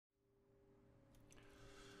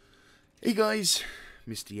Hey guys,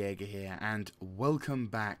 Mr. Jaeger here, and welcome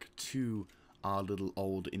back to our little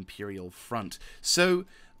old Imperial front. So,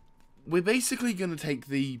 we're basically going to take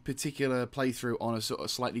the particular playthrough on a sort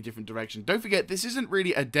of slightly different direction. Don't forget, this isn't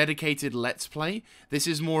really a dedicated Let's Play. This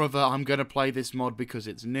is more of a, I'm going to play this mod because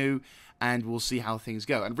it's new, and we'll see how things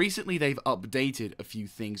go. And recently they've updated a few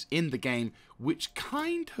things in the game, which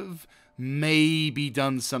kind of maybe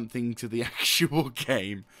done something to the actual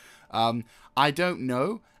game. I don't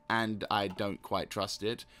know, and I don't quite trust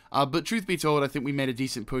it. But truth be told, I think we made a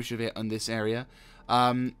decent push of it on this area.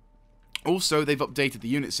 Also, they've updated the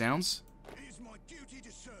unit sounds. It is my duty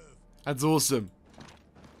to serve. That's awesome.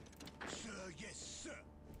 Sir, yes, sir.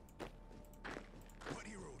 What are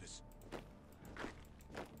your orders?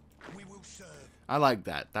 We will serve. I like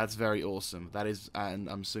that. That's very awesome. That is, and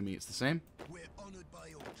I'm assuming it's the same. We're honored by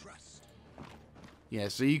your trust. Yeah,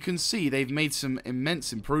 so you can see they've made some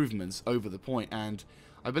immense improvements over the point, and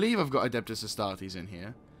I believe I've got Adeptus Astartes in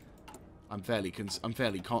here. I'm fairly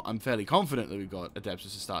confident that we've got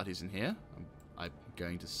Adeptus Astartes in here. I'm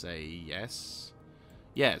going to say yes.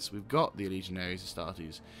 Yes, we've got the Legionaries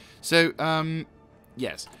Astartes. So,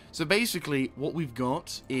 yes. So basically, what we've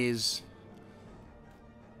got is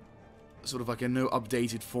sort of like a no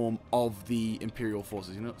updated form of the Imperial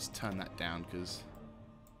forces. You know, let's turn that down because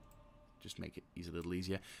just make it a little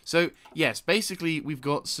easier. So, yes, basically, we've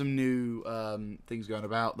got some new things going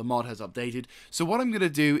about. The mod has updated. So what I'm going to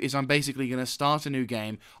do is I'm basically going to start a new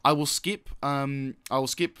game. I will skip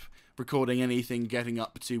recording anything getting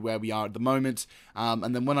up to where we are at the moment.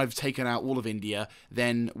 And then when I've taken out all of India,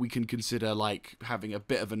 then we can consider, like, having a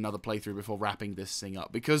bit of another playthrough before wrapping this thing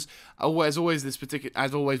up. Because, as always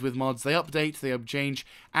with mods, they update, they change.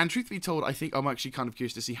 And truth be told, I think I'm actually kind of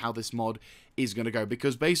curious to see how this mod is going to go,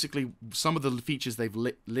 because basically some of the features they've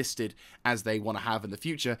listed as they want to have in the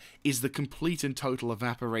future is the complete and total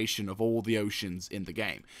evaporation of all the oceans in the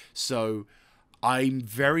game. So I'm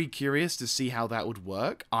very curious to see how that would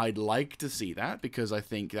work. I'd like to see that, because I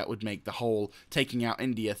think that would make the whole taking out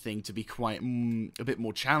India thing to be quite a bit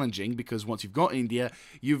more challenging, because once you've got India,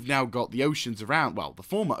 you've now got the oceans around, well, the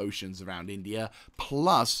former oceans around India,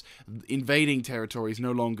 plus invading territories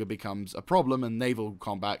no longer becomes a problem, and naval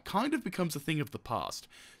combat kind of becomes a thing of the past.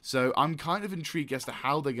 So I'm kind of intrigued as to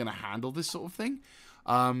how they're going to handle this sort of thing.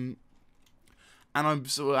 And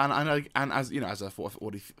as you know, as a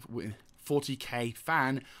 40k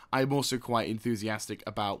fan, I'm also quite enthusiastic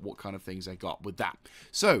about what kind of things I got with that.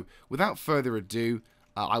 So, without further ado,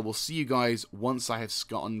 I will see you guys once I have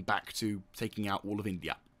gotten back to taking out all of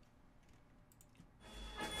India.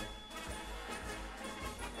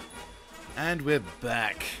 And we're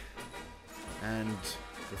back. And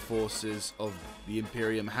the forces of the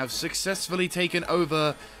Imperium have successfully taken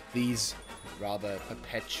over these rather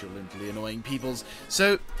petulantly annoying peoples.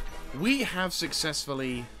 So, we have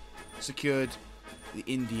successfully secured the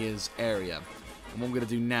India's area, and what I'm going to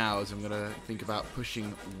do now is I'm going to think about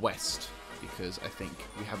pushing west, because I think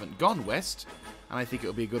we haven't gone west, and I think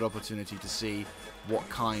it'll be a good opportunity to see what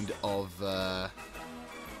kind of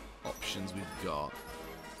options we've got.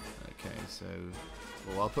 Okay, so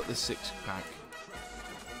well, I'll put the 6-pack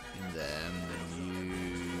in there, and then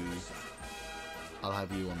I'll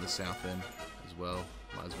have you on the south end as well.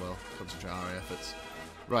 Might as well concentrate our efforts.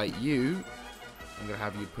 Right, you, I'm going to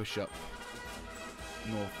have you push up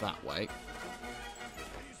north that way.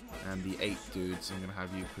 And the 8 dudes, I'm going to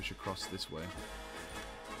have you push across this way.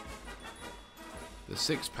 The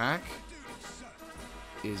 6-pack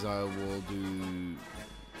is I will do...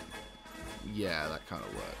 Yeah, that kind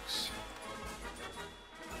of works.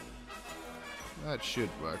 That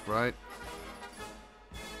should work, right?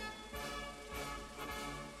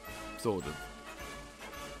 Sort of.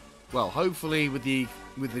 Well, hopefully with the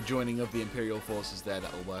joining of the Imperial forces there,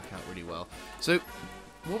 that will work out really well. So,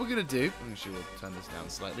 what we're going to do... Actually, we'll turn this down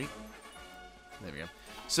slightly. There we go.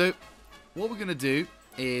 So, what we're going to do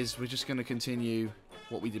is we're just going to continue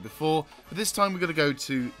what we did before. But this time, we're going to go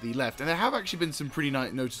to the left. And there have actually been some pretty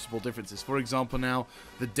noticeable differences. For example, now,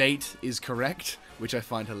 the date is correct, which I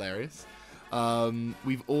find hilarious.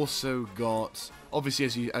 We've also got...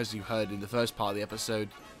 Obviously, as you heard in the first part of the episode...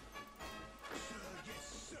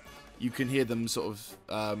 You can hear them sort of,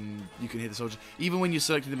 you can hear the soldiers. Even when you're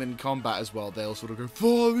selecting them in combat as well, they'll sort of go,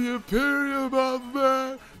 "For the Imperium of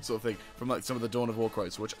man," sort of thing. From like some of the Dawn of War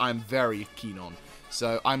quotes, which I'm very keen on.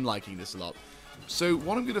 So I'm liking this a lot. So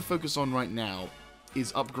what I'm going to focus on right now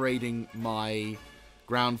is upgrading my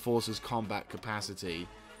ground forces combat capacity.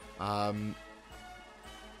 Engineering,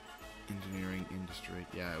 industry.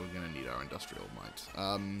 Yeah, we're going to need our industrial might.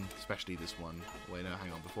 Especially this one. Wait, no,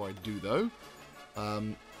 hang on. Before I do, though.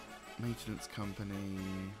 Maintenance company.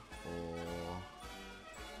 or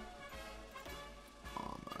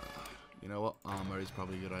armor. You know what? Armor is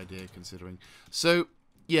probably a good idea considering. So,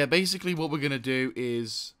 yeah, basically what we're going to do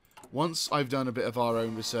is, once I've done a bit of our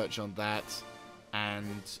own research on that,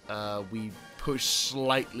 and we push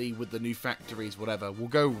slightly with the new factories, whatever, we'll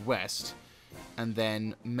go west, and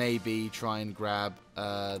then maybe try and grab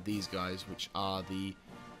these guys, which are the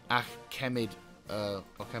Achaemenid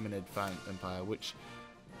Empire, which,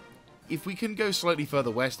 if we can go slightly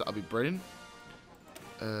further west, that'll be brilliant.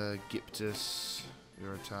 Gyptus,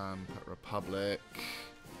 Eurotam, Republic,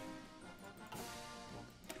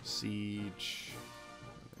 Siege.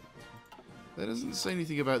 That doesn't say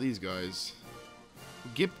anything about these guys.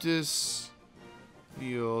 Gyptus,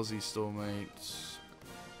 the Aussie Stormmates.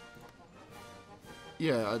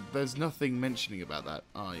 Yeah, there's nothing mentioning about that,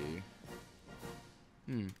 are you?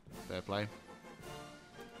 Fair play.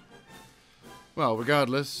 Well,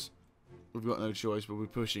 regardless, we've got no choice, but we're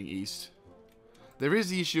pushing east. There is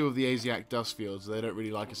the issue of the Asiatic dust fields. They don't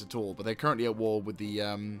really like us at all, but they're currently at war with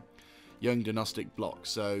the young dynastic bloc,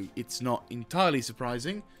 so it's not entirely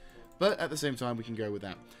surprising, but at the same time, we can go with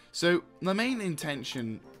that. So, the main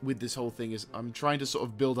intention with this whole thing is I'm trying to sort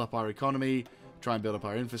of build up our economy, try and build up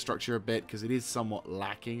our infrastructure a bit, because it is somewat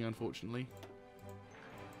lacking, unfortunately.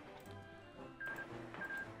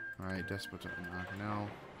 Alright, Despot now.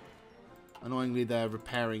 Annoyingly, their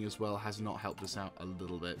repairing as well has not helped us out a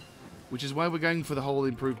little bit. Which is why we're going for the whole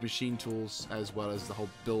improved machine tools as well as the whole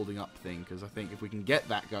building up thing. Because I think if we can get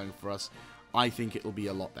that going for us, I think it'll be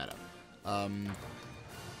a lot better.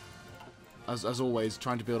 As always,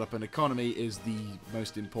 trying to build up an economy is the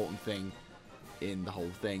most important thing in the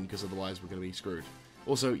whole thing. Because otherwise we're going to be screwed.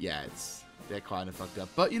 Also, yeah, they're kind of fucked up.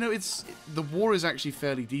 But, you know, the war is actually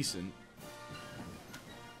fairly decent.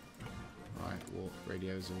 Right, war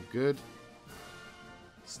radio's all good.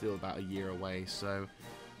 Still about a year away, so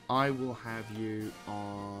I will have you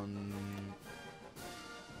on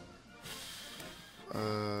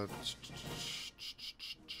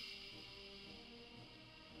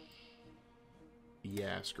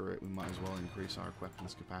yeah, screw it, we might as well increase our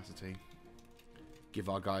weapons capacity. Give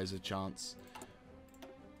our guys a chance.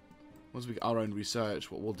 Once we get our own research,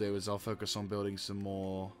 what we'll do is I'll focus on building some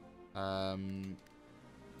more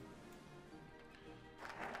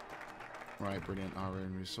right, brilliant. Our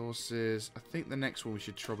own resources. I think the next one we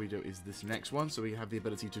should probably do is this next one, so we have the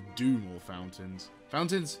ability to do more fountains.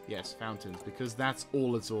 Fountains? Yes, fountains, because that's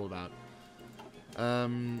all it's all about.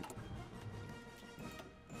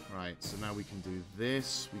 Right, so now we can do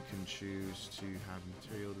this. We can choose to have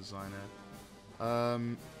material designer. Oh,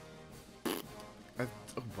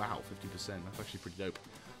 wow, 50%. That's actually pretty dope.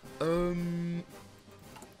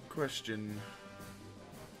 Question.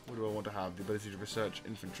 What do I want to have? The ability to research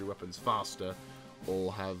infantry weapons faster,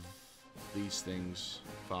 or have these things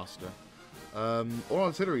faster? Or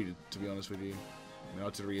artillery, to be honest with you. I mean,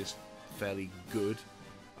 artillery is fairly good.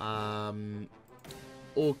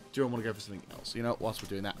 Or do I want to go for something else? You know, whilst we're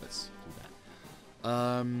doing that, let's do that.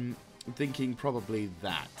 I'm thinking probably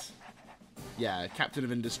that. Yeah, Captain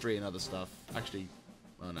of Industry and other stuff. Actually,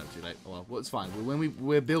 oh no, too late. Well, it's fine.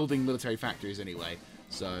 We're building military factories anyway,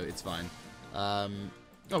 so it's fine.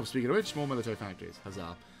 Oh, speaking of which, more military factories.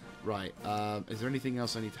 Huzzah. Right, is there anything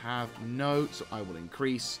else I need to have? No, so I will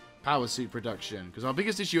increase power suit production. Because our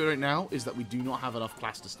biggest issue right now is that we do not have enough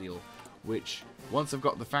plastisteel. Which, once I've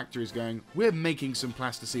got the factories going, we're making some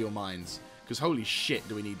plastisteel mines. Because holy shit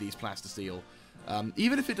do we need these plastisteel.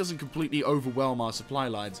 Even if it doesn't completely overwhelm our supply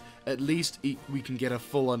lines, at least we can get a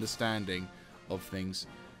full understanding of things.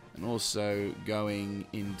 And also going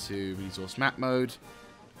into resource map mode.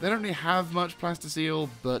 They don't really have much plastisteel,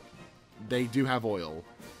 but they do have oil.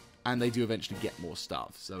 And they do eventually get more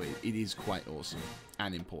stuff. So it is quite awesome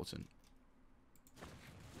and important.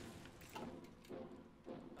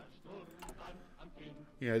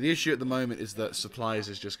 Yeah, the issue at the moment is that supplies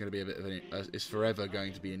is just going to be a bit of is forever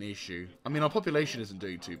going to be an issue. I mean, our population isn't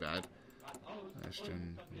doing too bad.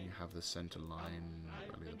 Question, you have the center line,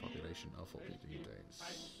 rally the population, 14 days.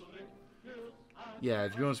 Yeah,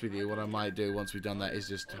 to be honest with you, what I might do once we've done that is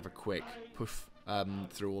just have a quick poof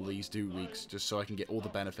through all these 2 weeks, just so I can get all the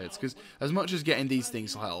benefits. Because as much as getting these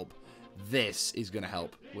things help, this is going to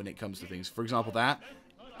help when it comes to things. For example, that,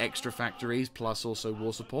 extra factories, plus also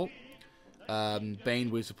war support. Bane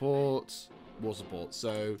with support, war support.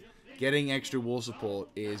 So getting extra war support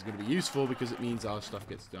is going to be useful because it means our stuff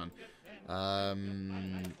gets done.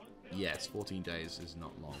 Yes, 14 days is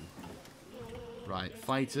not long. Right,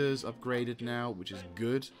 fighters upgraded now, which is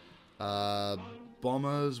good.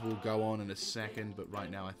 Bombers will go on in a second, but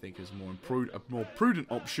right now I think is a more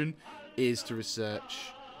prudent option is to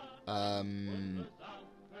research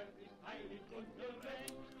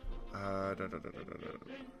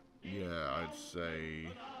Yeah, I'd say...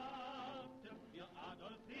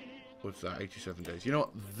 What's that? 87 days. You know what?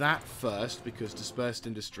 That first, because dispersed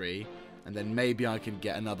industry, and then maybe I can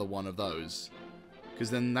get another one of those. Because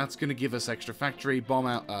then that's going to give us extra factory, bomb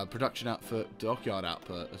out, production output, dockyard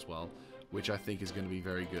output as well, which I think is going to be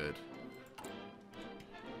very good.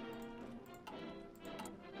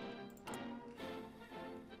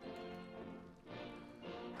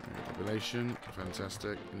 Population,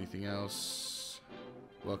 fantastic. Anything else?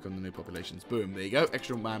 Welcome the new populations. Boom, there you go.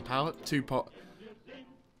 Extra manpower,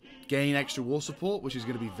 gain extra war support, which is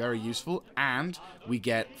going to be very useful, and we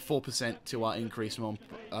get 4% to our increase to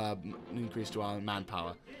our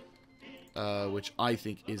manpower, which I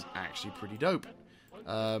think is actually pretty dope.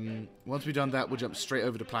 Once we've done that, we'll jump straight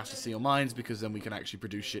over to plastisteel mines, because then we can actually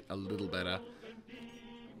produce shit a little better,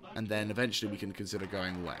 and then eventually we can consider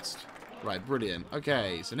going west. Right, brilliant.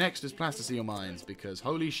 Okay, so next is plastisteel mines, because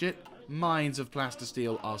holy shit, mines of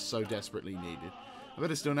plastisteel are so desperately needed.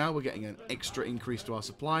 Better still now, we're getting an extra increase to our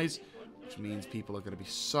supplies, which means people are going to be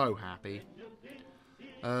so happy.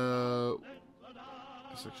 That's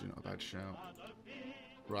actually not a bad shout.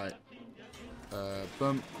 Right.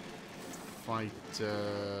 Boom. Fight,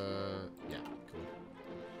 yeah, cool.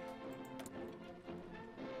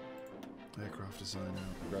 Aircraft designer.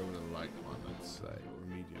 Go with a light one, I'd say, or a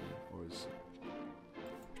medium, or is...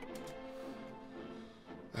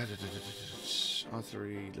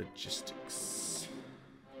 Artillery logistics.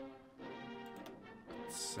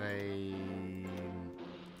 Let's say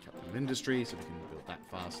Captain of Industry, so we can build that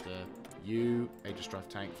faster. Aegis Strife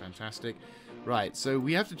tank, fantastic. Right, so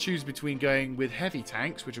we have to choose between going with heavy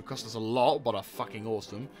tanks, which will cost us a lot, but are fucking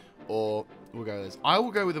awesome, or we'll go with this. I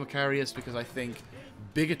will go with the Macarius because I think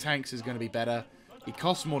bigger tanks is going to be better. It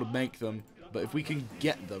costs more to make them, but if we can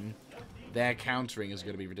get them, their countering is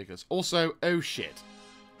going to be ridiculous. Also, oh shit.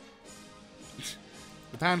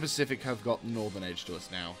 The Pan-Pacific have got Northern Edge to us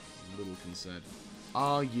now. I'm a little concerned.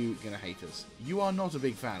 Are you going to hate us? You are not a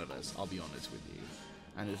big fan of us, I'll be honest with you.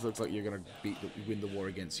 And it looks like you're going to win the war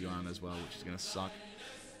against Yuan as well, which is going to suck.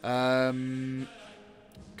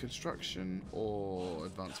 Construction or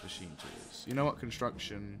advanced machine tools? You know what?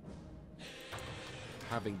 Construction.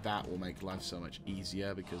 Having that will make life so much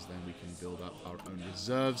easier, because then we can build up our own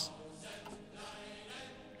reserves.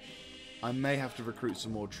 I may have to recruit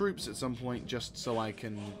some more troops at some point, just so I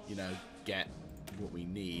can, you know, get what we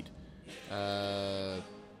need.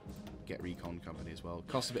 Get recon company as well.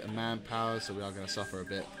 Costs a bit of manpower, so we are going to suffer a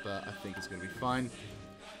bit, but I think it's going to be fine.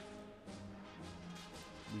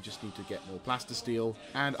 We just need to get more plastisteel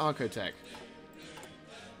and archotech.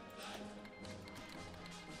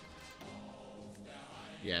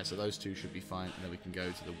 Yeah, so those two should be fine, and then we can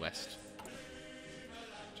go to the west.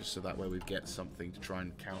 Just so that way we get something to try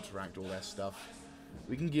and counteract all their stuff.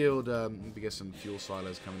 We can guild, we get some fuel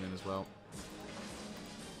silos coming in as well.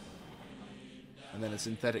 And then a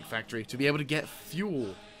synthetic factory to be able to get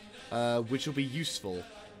fuel, which will be useful.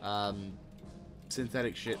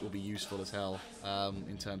 Synthetic shit will be useful as hell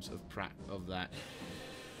in terms of that.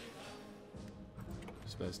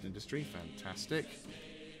 Dispersed industry, fantastic.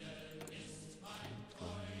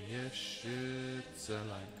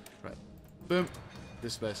 Right, boom.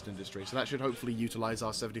 Dispersed industry. So that should hopefully utilize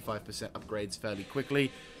our 75% upgrades fairly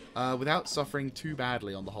quickly, without suffering too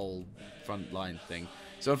badly on the whole front line thing.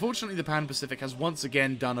 So unfortunately the Pan-Pacific has once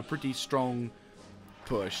again done a pretty strong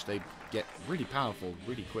push. They get really powerful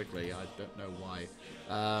really quickly. I don't know why.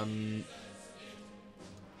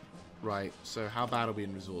 Right, so how bad are we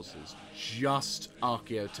in resources? Just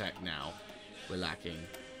archaeotech now we're lacking.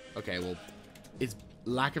 Okay, well, it's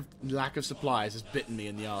lack of supplies has bitten me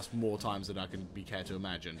in the ass more times than I can care to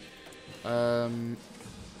imagine. Right,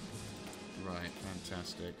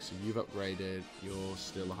 fantastic. So you've upgraded. You're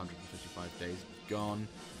still 155 days gone.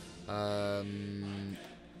 I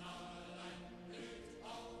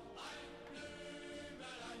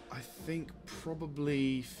think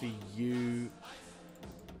probably for you,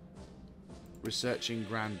 researching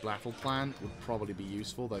Grand Battle Plan would probably be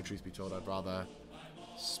useful, though truth be told I'd rather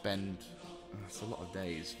spend... That's a lot of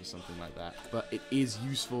days for something like that. But it is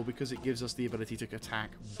useful because it gives us the ability to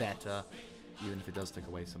attack better, even if it does take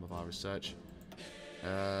away some of our research.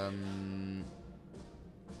 Rubber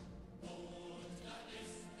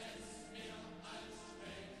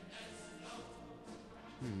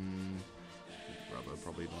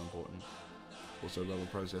probably more important. Also rubber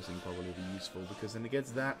processing probably would be useful because then it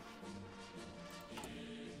gets that.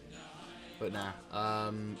 But nah.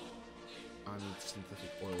 I need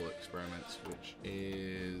synthetic oil experiments, which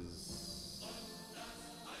is...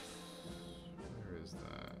 Where is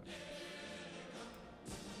that?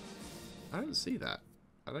 I don't see that.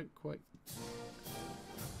 I don't quite...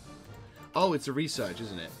 Oh, it's a research,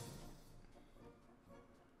 isn't it?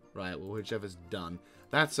 Right, well, whichever's done.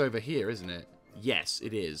 That's over here, isn't it? Yes,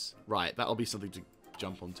 it is. Right, that'll be something to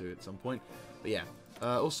jump onto at some point. But yeah.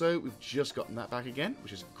 Also, we've just gotten that back again,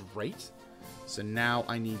 which is great. So now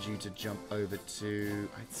I need you to jump over to...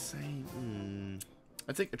 I'd say...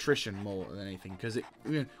 I think attrition more than anything, because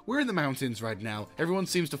we're in the mountains right now. Everyone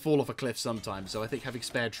seems to fall off a cliff sometimes, so I think having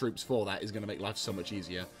spare troops for that is going to make life so much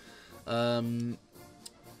easier.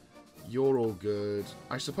 You're all good.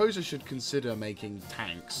 I suppose I should consider making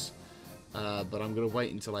tanks, but I'm going to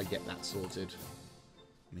wait until I get that sorted.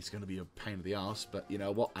 And it's going to be a pain in the arse, but you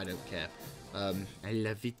know what? I don't care. I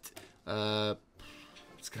love it.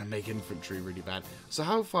 It's going to make infantry really bad. So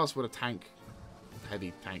how fast would a tank,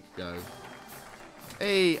 heavy tank, go?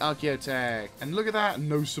 Hey, Archaeotech. And look at that.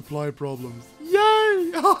 No supply problems.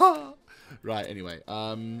 Yay! Right, anyway.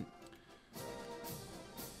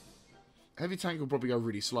 Heavy tank will probably go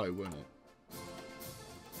really slow, won't it?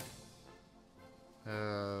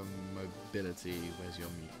 Mobility. Where's your...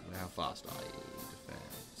 How fast are you?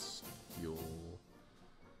 Defense.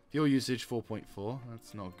 Fuel usage 4.4.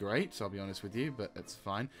 That's not great, so I'll be honest with you, but that's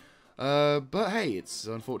fine. But hey, it's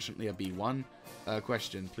unfortunately a B1.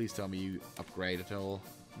 Question, please tell me you upgrade at all.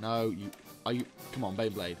 No, you... Come on,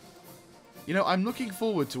 Beyblade. You know, I'm looking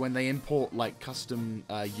forward to when they import, like, custom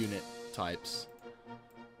unit types.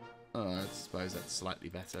 I suppose that's slightly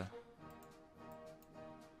better.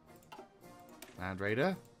 Land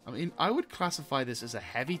Raider. I mean, I would classify this as a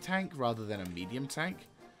heavy tank rather than a medium tank.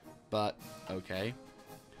 But, okay.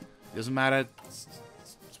 Doesn't matter. It's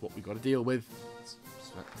what we've got to deal with. It's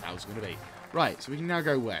how it's going to be. Right, so we can now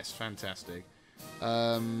go west. Fantastic.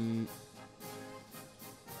 Oh,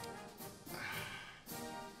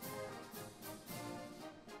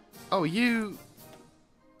 you...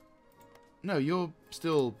 No, you're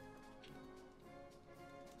still...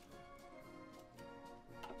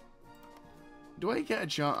 Do I get a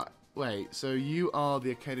chance? Wait, so you are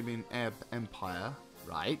the Academian Empire,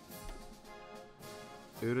 right?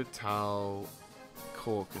 Urutau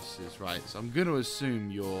Caucasus, right. So I'm going to assume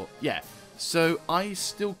you're... Yeah, so I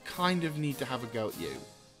still kind of need to have a go at you.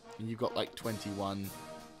 And you've got like 21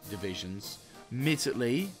 divisions.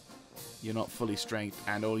 Admittedly, you're not fully strength,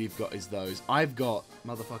 and all you've got is those. I've got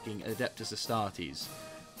motherfucking Adeptus Astartes.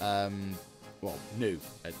 Well, new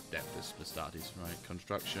Adeptus Astartes, right?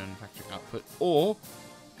 Construction, factory output, or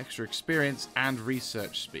extra experience and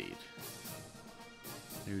research speed.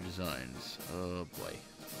 New designs. Oh boy.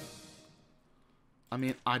 I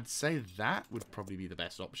mean, I'd say that would probably be the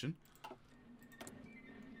best option.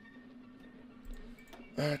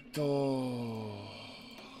 I'd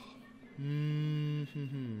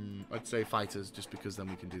say fighters, just because then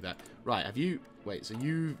we can do that. Right, have you... Wait, so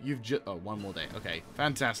you've just... Oh, one more day. Okay,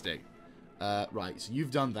 fantastic. Right, so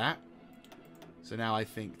you've done that. So now I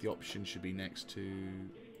think the option should be next to...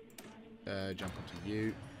 jump onto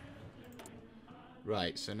you.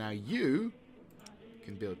 Right, so now you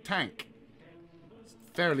can build tank. It's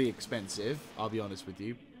fairly expensive, I'll be honest with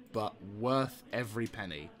you, but worth every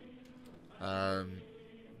penny. You're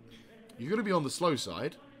going to be on the slow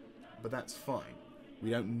side, but that's fine.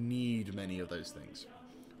 We don't need many of those things.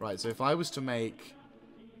 Right, so if I was to make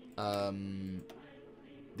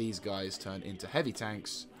these guys turn into heavy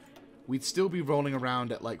tanks, we'd still be rolling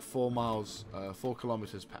around at like 4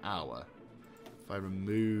 kilometers per hour. If I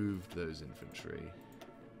removed those infantry...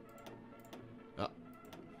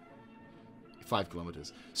 5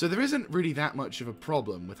 kilometers. So there isn't really that much of a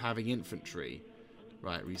problem with having infantry.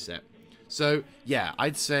 Right, reset. So, yeah,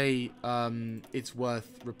 I'd say it's worth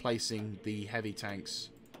replacing the heavy tanks,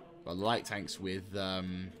 well, light tanks with,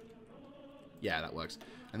 yeah, that works.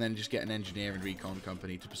 And then just get an engineer and recon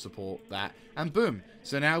company to support that. And boom!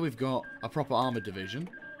 So now we've got a proper armored division.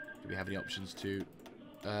 Do we have any options to...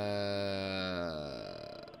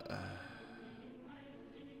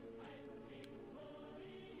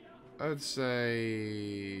 I'd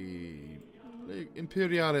say...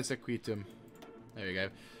 Imperialis Equitum. There we go.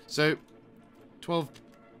 So, 12...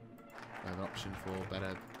 I have an option for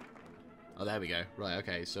better... Oh, there we go. Right,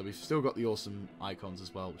 okay. So we've still got the awesome icons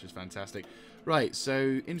as well, which is fantastic. Right,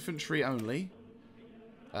 so infantry only,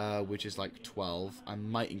 which is like 12. I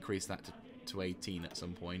might increase that to 18 at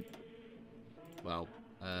some point. Well,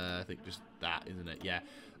 I think just that, isn't it? Yeah.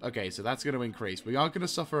 Okay, so that's going to increase. We are going to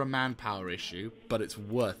suffer a manpower issue, but it's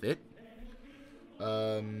worth it.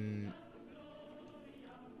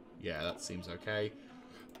 Yeah, that seems okay.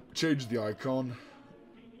 Change the icon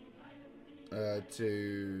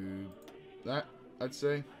to that, I'd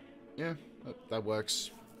say. Yeah, that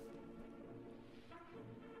works.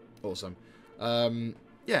 Awesome.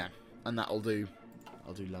 Yeah, and that'll do.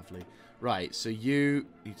 I'll do lovely. Right, so you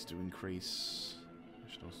needs to increase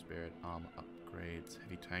national spirit, armor upgrades,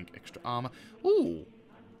 heavy tank, extra armor. Ooh,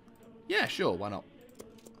 yeah, sure, why not?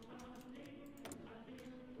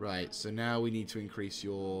 Right, so now we need to increase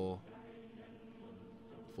your.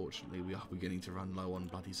 Fortunately, we are beginning to run low on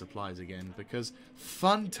bloody supplies again because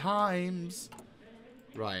fun times.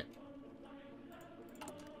 Right.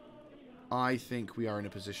 I think we are in a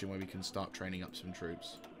position where we can start training up some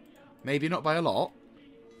troops. Maybe not by a lot,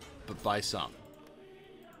 but by some.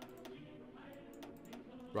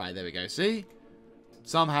 Right, there we go. See?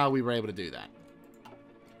 Somehow we were able to do that.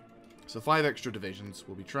 So 5 extra divisions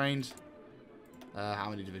will be trained. How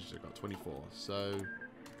many divisions have I got? 24. So...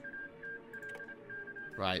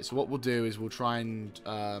 Right, so what we'll do is we'll try and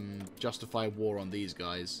justify war on these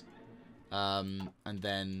guys. And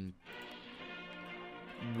then...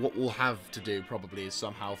 What we'll have to do probably is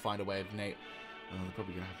somehow find a way of they're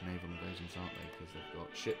probably going to have naval invasions, aren't they? Because they've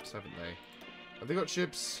got ships, haven't they? Have they got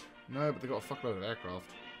ships? No, but they've got a fuckload of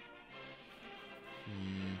aircraft.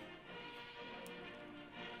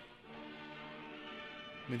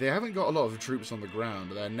 I mean, they haven't got a lot of troops on the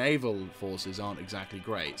ground. Their naval forces aren't exactly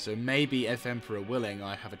great. So maybe, if Emperor willing,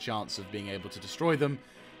 I have a chance of being able to destroy them.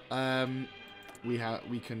 We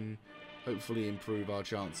can hopefully improve our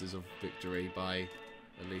chances of victory by...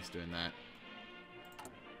 at least doing that.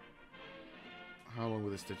 How long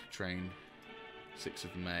will this take to train? 6th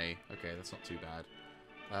of May. Okay, that's not too bad.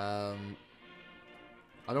 I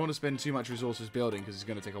don't want to spend too much resources building because it's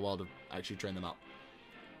going to take a while to actually train them up.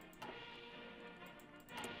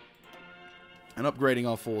 And upgrading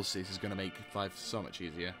our forces is going to make life so much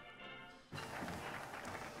easier.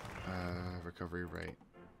 Recovery rate.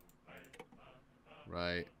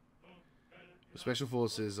 Right. The special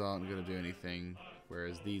forces aren't going to do anything,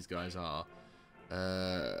 whereas these guys are.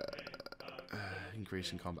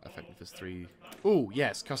 Increase in combat effectiveness 3. Oh,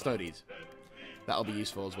 yes, custodies. That'll be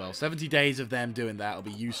useful as well. 70 days of them doing that will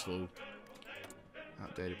be useful.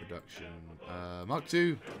 Outdated production. Mark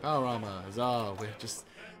 2, power armor. Huzzah. We're just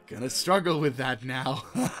going to struggle with that now.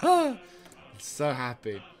 I'm so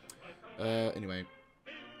happy. Anyway.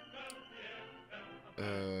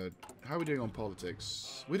 How are we doing on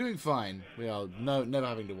politics? We're doing fine. We are never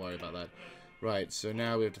having to worry about that. Right, so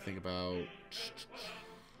now we have to think about...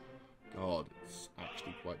 God, it's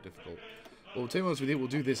actually quite difficult. Well, to be honest with you, we'll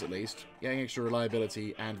do this at least. Getting extra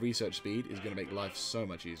reliability and research speed is going to make life so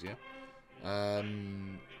much easier. But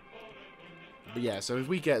yeah, so if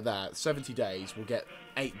we get that, 70 days, we'll get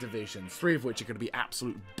 8 divisions, 3 of which are going to be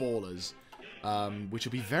absolute ballers. Which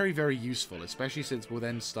will be very, very useful, especially since we'll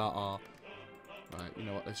then start our... Right, you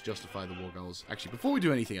know what, let's justify the war goals. Actually, before we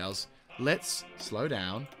do anything else, let's slow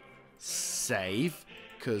down, save,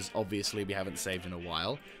 because obviously we haven't saved in a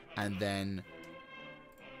while, and then...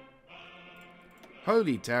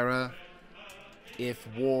 Holy terror, if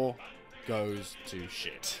war goes to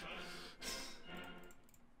shit.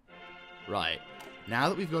 Right, now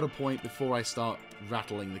that we've got a point before I start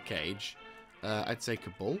rattling the cage, I'd say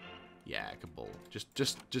Kabul. Yeah, Kabul. Just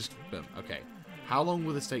boom. Okay. How long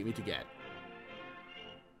will this take me to get?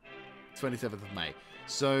 27th of May.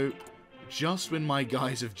 So, just when my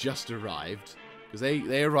guys have just arrived, because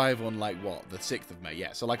they arrive on, like, what, the 6th of May?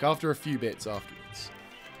 Yeah, so, like, after a few bits afterwards.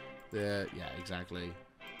 Yeah, exactly.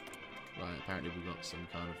 Right, apparently we've got some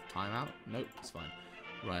kind of timeout. Nope, it's fine.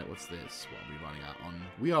 Right, what's this? What are we running out on?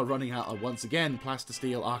 We are running out of, once again,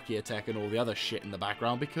 Plastisteel, Archaeotech, and all the other shit in the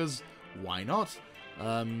background, because why not?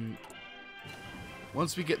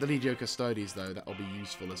 Once we get the Legio Custodes, though, that'll be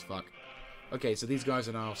useful as fuck. Okay, so these guys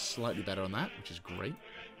are now slightly better on that, which is great.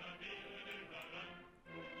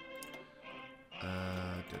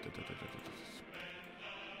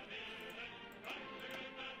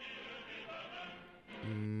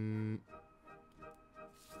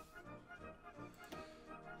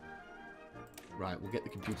 Right, we'll get the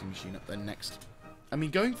computing machine up there next. I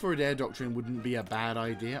mean, going for a dare doctrine wouldn't be a bad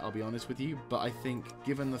idea, I'll be honest with you, but I think,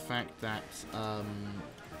 given the fact that,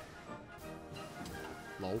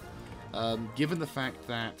 lol. Given the fact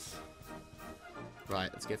that... Right,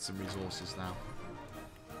 let's get some resources now.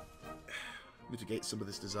 Mitigate some of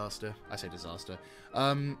this disaster. I say disaster.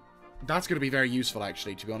 That's going to be very useful,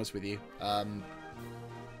 actually, to be honest with you.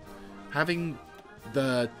 Having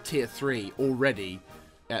the tier 3 already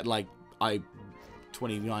at, like,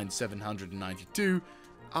 29,792.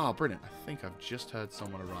 Ah, brilliant. I think I've just heard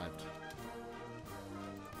someone arrived.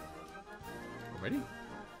 Already?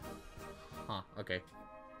 Huh, okay.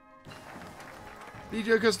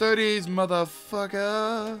 Legio Custodes,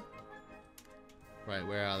 motherfucker! Right,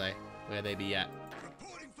 where are they? Where they be at?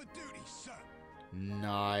 Reporting for duty, sir.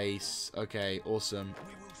 Nice. Okay, awesome.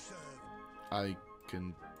 We will serve. I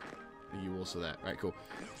can... Are you also there? Right, cool.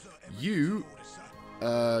 Looks like everything's You... in order, sir.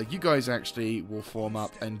 You guys actually will form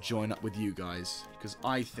up and join up with you guys. Because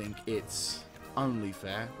I think it's only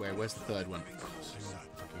fair. Where's the third one?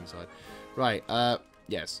 Fucking side. Right,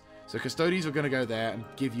 yes. So Custodies are going to go there and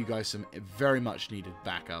give you guys some very much needed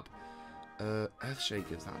backup.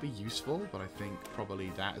 Earthshakers, that would be useful, but I think probably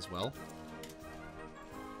that as well.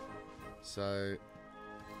 So,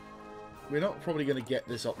 we're not probably going to get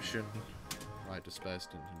this option. Right,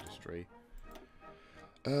 Dispersed Industry.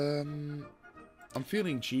 I'm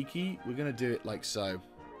feeling cheeky. We're going to do it like so.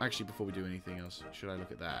 Actually, before we do anything else, should I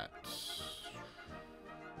look at that?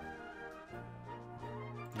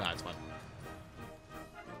 No, it's fine.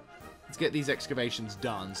 Let's get these excavations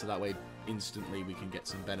done, so that way instantly we can get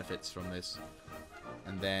some benefits from this.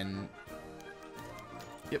 And then...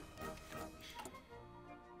 Yep.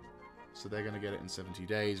 So they're going to get it in 70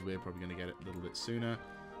 days. We're probably going to get it a little bit sooner.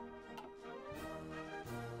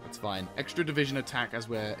 That's fine. Extra division attack as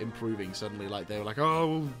we're improving suddenly. Like, they were like, oh,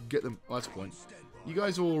 we'll get them. Well, that's the point. You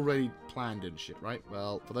guys are already planned and shit, right?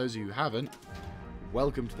 Well, for those of you who haven't,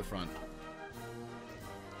 welcome to the front.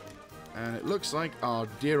 And it looks like our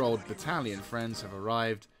dear old battalion friends have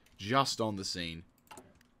arrived just on the scene.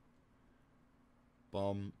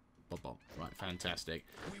 Bomb. Bomb, bomb. Right, fantastic.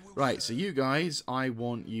 Right, so you guys, I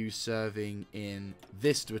want you serving in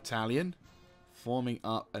this battalion, forming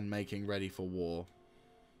up and making ready for war.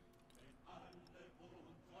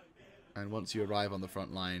 And once you arrive on the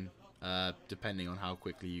front line, depending on how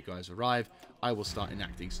quickly you guys arrive, I will start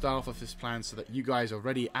enacting Staff Office plans so that you guys are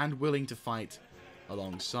ready and willing to fight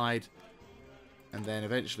alongside. And then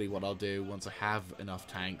eventually what I'll do, once I have enough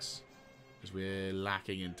tanks, because we're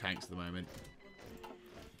lacking in tanks at the moment.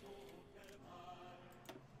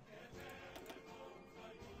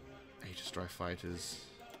 Aegis Strike Fighters.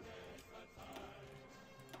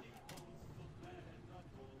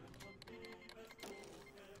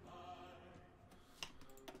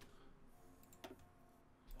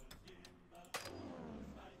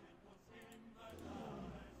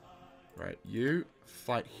 Right, you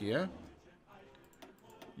fight here.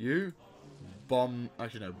 You bomb.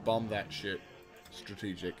 Actually, no, bomb that shit.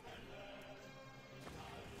 Strategic.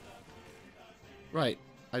 Right,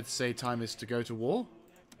 I'd say time is to go to war.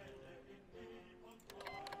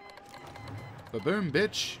 Ba-boom,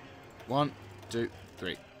 bitch. 1, 2,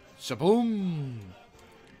 3. Shaboom!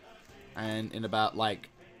 And in about, like,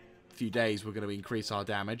 a few days, we're going to increase our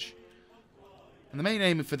damage. And the main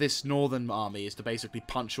aim for this northern army is to basically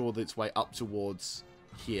punch all its way up towards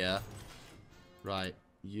here. Right,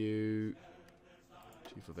 you...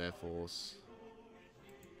 Chief of Air Force.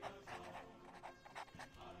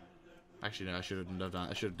 Actually, no, I should have done.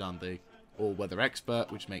 I should have done the all-weather expert,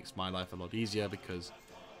 which makes my life a lot easier because,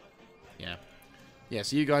 yeah.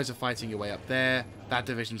 So you guys are fighting your way up there. That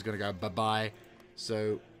division's going to go bye-bye.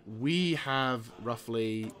 So we have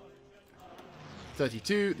roughly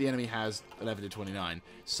 32. The enemy has 11 to 29.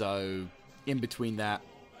 So in between that,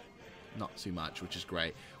 not too much, which is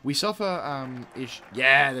great. We suffer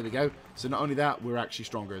yeah, there we go. So not only that, we're actually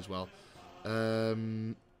stronger as well.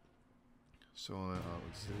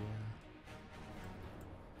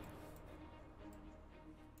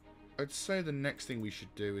 I'd say the next thing we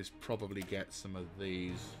should do is probably get some of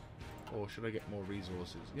these. Or should I get more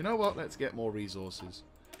resources? You know what? Let's get more resources.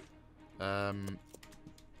 We're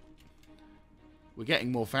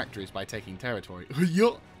getting more factories by taking territory.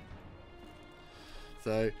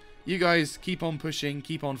 So, you guys keep on pushing,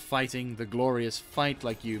 keep on fighting the glorious fight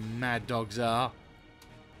like you mad dogs are.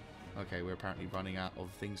 Okay, we're apparently running out of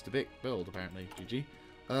things to build, apparently. GG.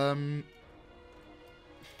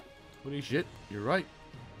 Holy shit, you're right.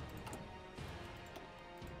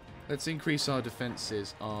 Let's increase our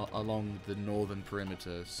defenses along the northern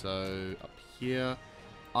perimeter. So, up here,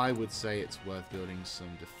 I would say it's worth building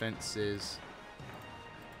some defenses.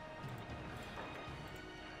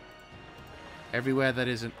 Everywhere that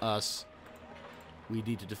isn't us, we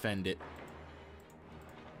need to defend it.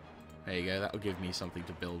 There you go, that'll give me something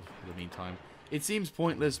to build for the meantime. It seems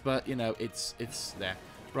pointless, but, you know, it's there.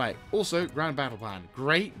 Right, also, ground battle plan.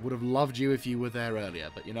 Great, would have loved you if you were there earlier,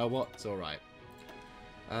 but you know what? It's alright.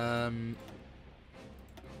 Go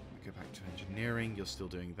back to engineering. You're still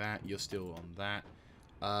doing that. You're still on that.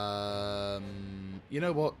 You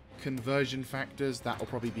know what? Conversion factors. That will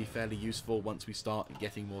probably be fairly useful once we start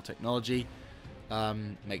getting more technology.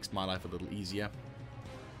 Makes my life a little easier.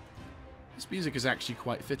 This music is actually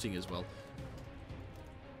quite fitting as well.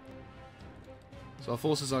 So our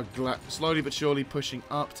forces are slowly but surely pushing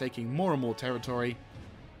up, taking more and more territory.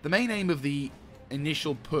 The main aim of the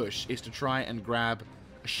initial push is to try and grab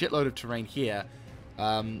a shitload of terrain here,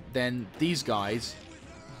 then these guys...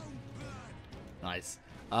 Nice.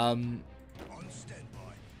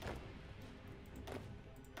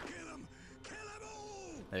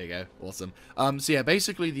 There you go. Awesome. So yeah,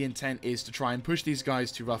 basically the intent is to try and push these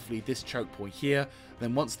guys to roughly this choke point here.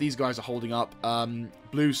 Then once these guys are holding up,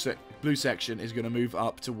 blue section is going to move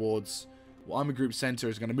up towards... Well, Army Group Center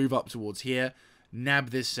is going to move up towards here, nab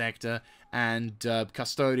this sector, and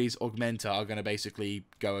Custodes Augmenta are going to basically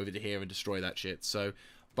go over to here and destroy that shit. So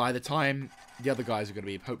by the time the other guys are going to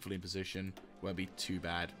be hopefully in position, it won't be too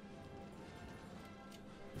bad.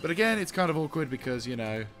 But again, it's kind of awkward because, you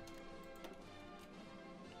know...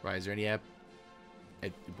 Right, is there any air...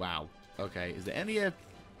 wow. Okay, is there any air...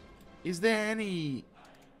 Is there any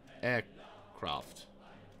aircraft?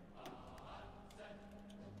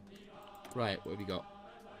 Right, what have you got?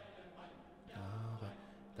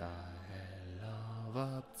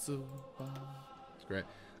 That's great.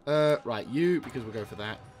 Right, you, because we'll go for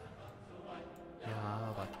that.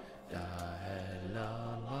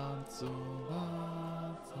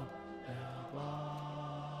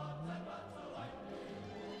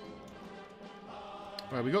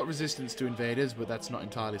 Right, we got resistance to invaders, but that's not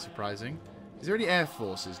entirely surprising. Is there any air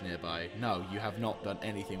forces nearby? No, you have not done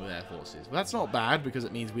anything with air forces. But that's not bad, because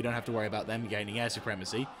it means we don't have to worry about them gaining air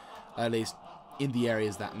supremacy. At least in the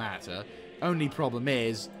areas that matter. Only problem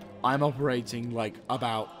is, I'm operating, like,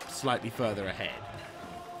 about slightly further ahead.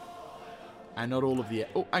 And not all of the...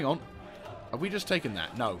 Oh, hang on. Have we just taken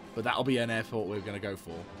that? No, but that'll be an airport we're going to go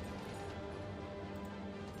for.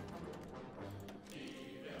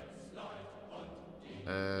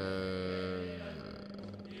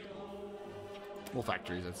 More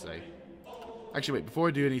factories, I'd say. Actually, wait, before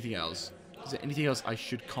I do anything else, is there anything else I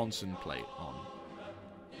should concentrate on?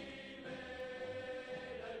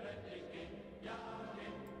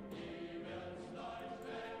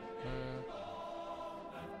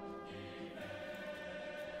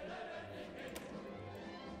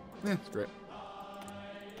 Yeah, it's great.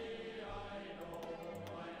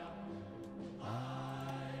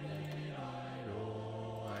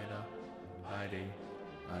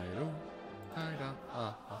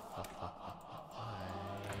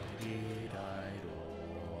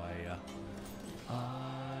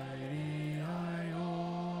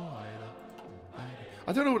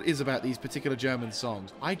 I don't know what it is about these particular German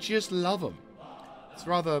songs. I just love them. It's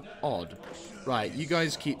rather odd. Right, you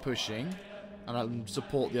guys keep pushing, and I'll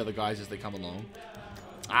support the other guys as they come along.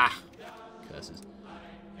 Ah! Curses.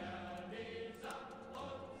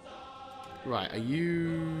 Right, are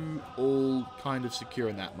you all kind of secure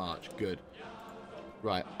in that march? Good.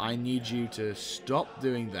 Right, I need you to stop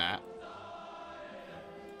doing that.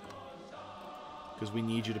 Because we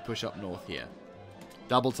need you to push up north here.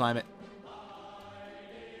 Double time it.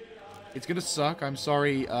 It's gonna suck. I'm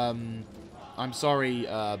sorry, Army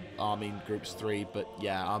Groups 3, but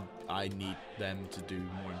yeah, I need them to do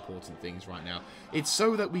more important things right now. It's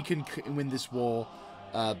so that we can win this war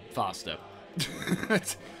faster.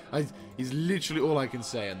 Is literally all I can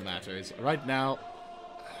say on the matter. Is right now,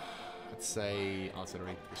 let's say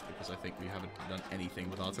artillery, just because I think we haven't done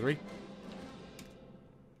anything with artillery.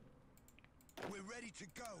 We're ready to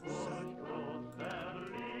go, son.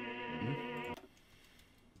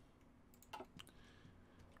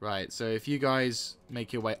 Right, so if you guys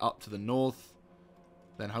make your way up to the north,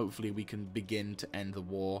 then hopefully we can begin to end the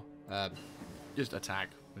war. Just attack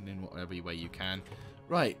in whatever way you can.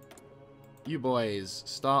 Right, you boys,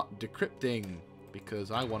 start decrypting, because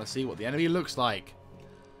I want to see what the enemy looks like.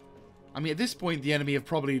 I mean, at this point, the enemy have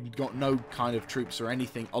probably got no kind of troops or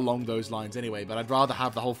anything along those lines anyway, but I'd rather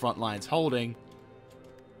have the whole front lines holding.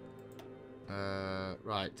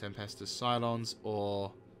 Right, Tempestus Cylons,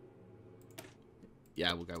 or...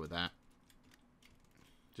 Yeah, we'll go with that.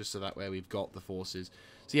 Just so that way we've got the forces.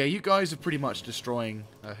 So yeah, you guys are pretty much destroying...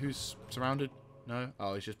 who's surrounded? No?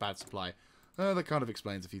 Oh, it's just bad supply. That kind of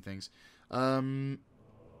explains a few things. I'll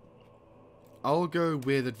go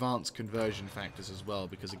with advanced conversion factors as well,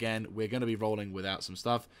 because again, we're going to be rolling without some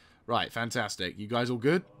stuff. Right, fantastic. You guys all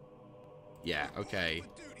good? Yeah, okay.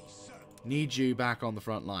 Need you back on the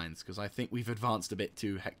front lines, because I think we've advanced a bit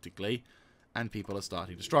too hectically, and people are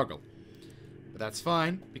starting to struggle. But that's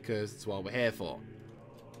fine, because it's what we're here for.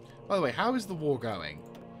 By the way, how is the war going?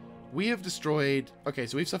 We have destroyed... Okay,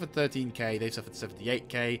 so we've suffered 13k, they've suffered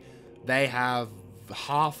 78k. They have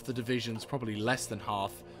half the divisions, probably less than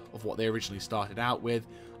half of what they originally started out with.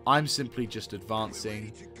 I'm simply just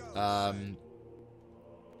advancing. We'll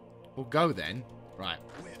go then. Right.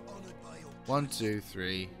 1, 2,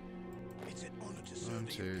 3. 1,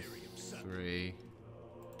 2, 3.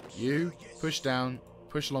 You push down,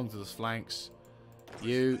 push along to the flanks.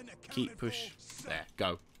 You keep push. There,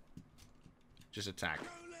 go. Just attack.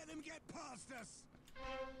 Don't let them get past us.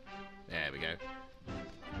 There we go.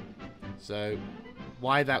 So,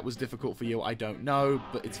 why that was difficult for you, I don't know,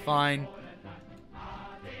 but it's fine.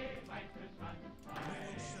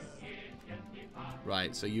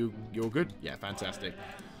 Right, so you're good? Yeah, fantastic.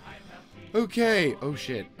 Okay. Oh,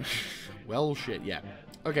 shit. Well, shit, yeah.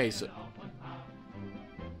 Okay, so...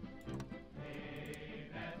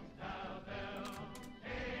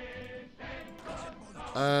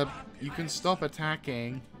 you can stop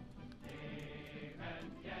attacking.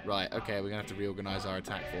 Right, okay, we're gonna have to reorganize our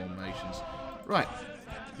attack formations. Right,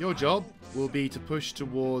 your job will be to push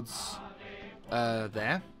towards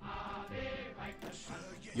there.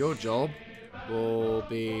 Your job will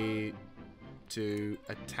be to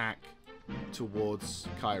attack towards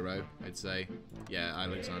Cairo, I'd say. Yeah,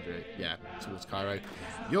 Alexandria. Yeah, towards Cairo.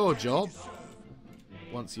 Your job,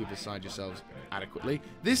 once you've assigned yourselves adequately.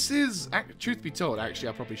 This is, truth be told, actually,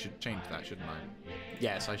 I probably should change that, shouldn't I?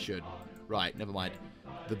 Yes, I should. Right, never mind.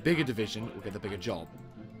 The bigger division will get the bigger job.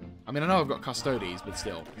 I mean, I know I've got custodies, but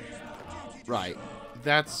still. Right,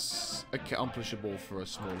 that's accomplishable for a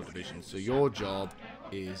smaller division. So your job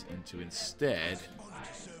is to instead...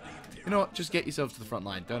 You know what? Just get yourselves to the front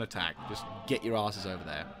line. Don't attack. Just get your asses over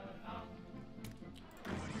there.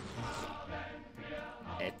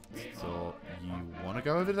 So, you want to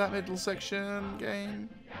go over to that middle section, game?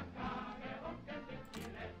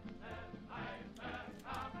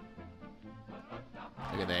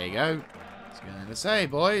 Okay, there you go. I was going to say,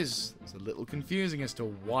 boys, it's a little confusing as to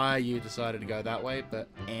why you decided to go that way, but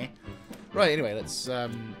eh. Right, anyway, let's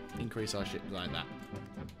increase our ship like that.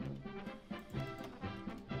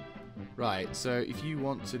 Right, so if you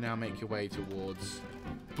want to now make your way towards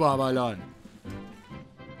Babylon.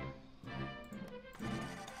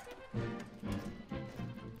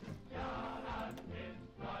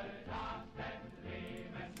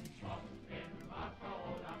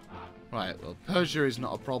 Right, well, Persia is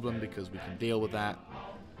not a problem because we can deal with that.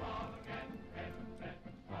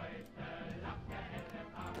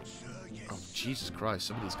 Oh, Jesus Christ,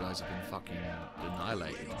 some of these guys have been fucking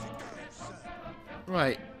annihilated.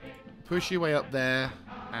 Right, push your way up there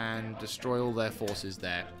and destroy all their forces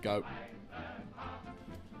there. Go.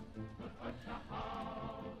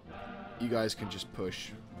 You guys can just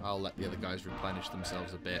push. I'll let the other guys replenish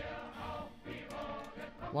themselves a bit.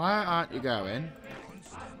 Why aren't you going?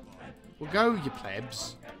 Well, go, you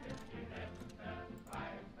plebs.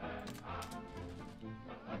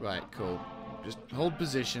 Right, cool. Just hold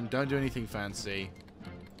position. Don't do anything fancy.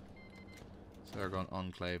 Sargon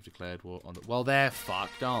Enclave declared war on the... Well, they're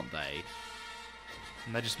fucked, aren't they?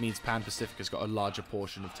 And that just means Pan-Pacifica's got a larger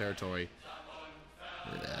portion of territory.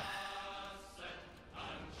 Ugh.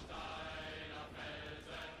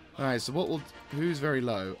 Alright, so what will... Who's very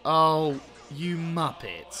low? Oh, you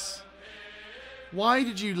muppets. Why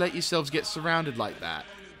did you let yourselves get surrounded like that?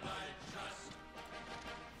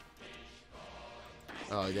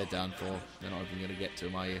 Oh, they're down for. They're not even going to get to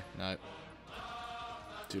him, are you? No.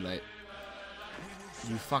 Too late.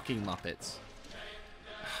 You fucking muppets.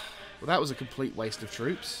 Well, that was a complete waste of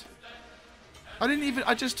troops.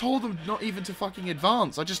 I just told them not even to fucking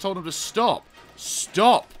advance. I just told them to stop.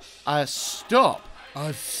 Stop. Stop.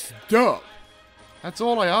 Stop. That's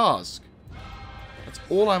all I ask. That's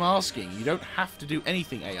all I'm asking. You don't have to do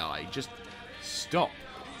anything, AI. Just stop.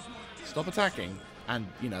 Stop attacking and,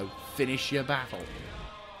 you know, finish your battle.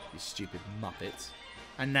 You stupid muppets.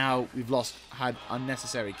 And now we've had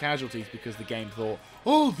unnecessary casualties because the game thought,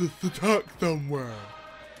 oh, let's attack somewhere.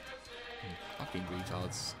 Fucking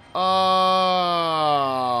retards. Oh,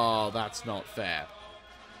 that's not fair.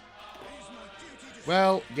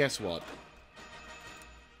 Well, guess what?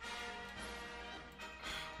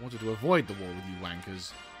 I wanted to avoid the war with you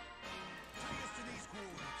wankers.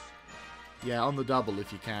 Yeah, on the double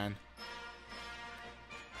if you can.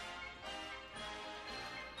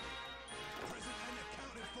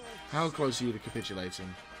 How close are you to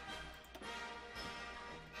capitulating?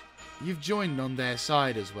 You've joined on their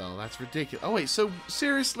side as well. That's ridiculous. Oh wait, so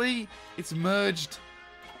seriously? It's merged?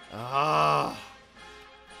 Ah.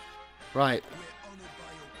 Right.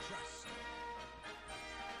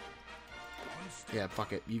 Yeah,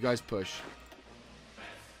 fuck it. You guys push.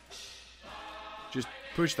 Just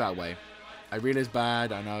push that way. I realize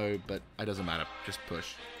bad, I know, but it doesn't matter. Just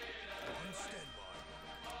push.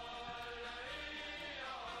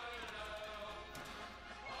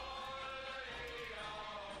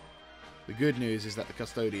 The good news is that the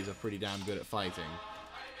custodians are pretty damn good at fighting.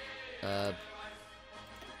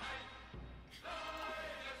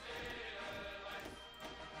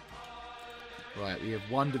 Right, we have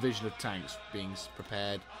one division of tanks being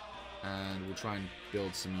prepared, and we'll try and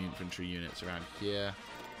build some infantry units around here.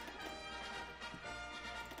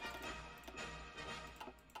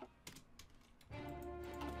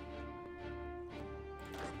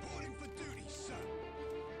 Reporting for duty, sir.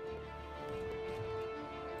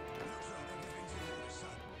 Looks like everything's in order, sir.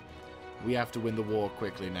 We have to win the war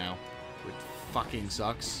quickly now, which fucking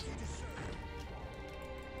sucks.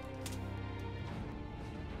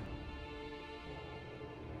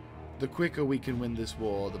 The quicker we can win this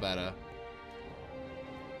war, the better.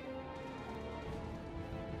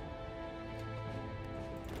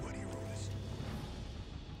 What are your orders?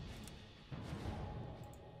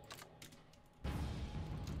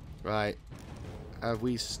 Right. Have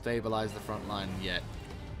we stabilized the front line yet?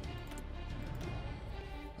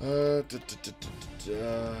 We're gonna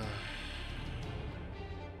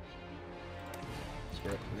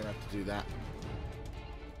have to do that.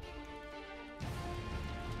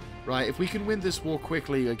 Right, if we can win this war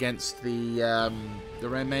quickly against the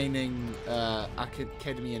remaining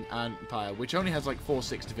Academian Empire, which only has like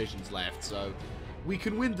 4-6 divisions left, so we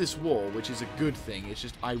can win this war, which is a good thing. It's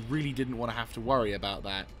just I really didn't want to have to worry about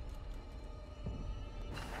that.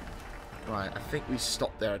 Right, I think we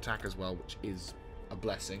stopped their attack as well, which is a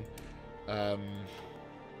blessing.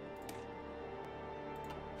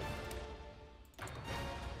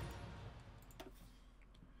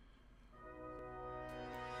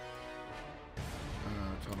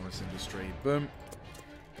 Autonomous industry, boom.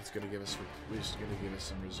 That's gonna give us. We're just gonna give us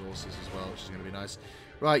some resources as well, which is gonna be nice.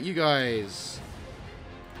 Right, you guys.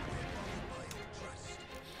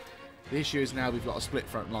 The issue is now we've got a split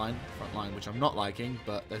front line, which I'm not liking,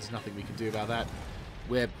 but there's nothing we can do about that.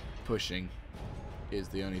 We're pushing, is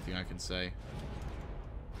the only thing I can say.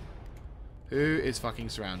 Who is fucking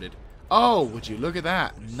surrounded? Oh, would you look at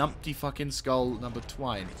that? Numpty fucking skull number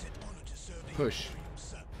twine. Push.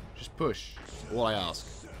 Just push. All I ask.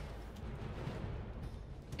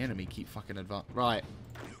 Enemy keep fucking advance. Right.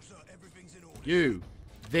 You.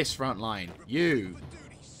 This front line. You.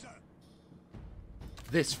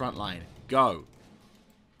 This front line. Go.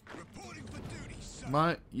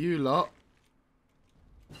 You lot.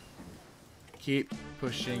 Keep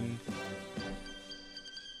pushing.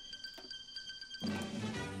 There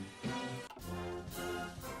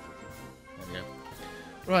we go.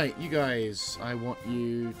 Right, you guys. I want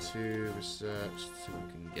you to research, see what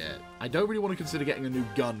we can get. I don't really want to consider getting a new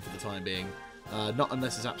gun for the time being. Not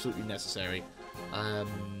unless it's absolutely necessary.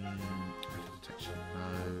 Detection,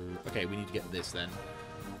 no. Okay, we need to get this then.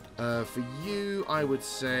 For you, I would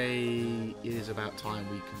say it is about time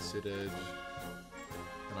we considered...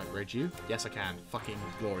 Can I upgrade you? Yes, I can. Fucking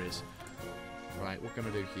glorious. Right, what can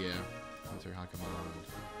I do here? Military High Command.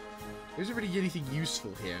 There isn't really anything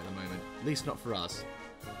useful here at the moment. At least not for us.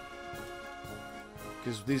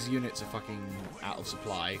 Because these units are fucking out of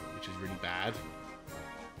supply, which is really bad.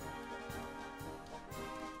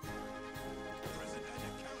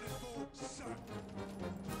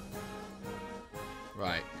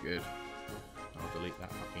 Right, good. I'll delete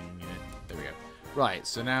that fucking unit. There we go. Right,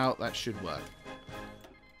 so now that should work.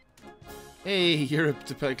 Hey, Europe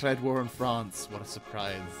declared war on France. What a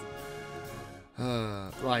surprise.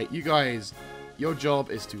 Right, you guys, your job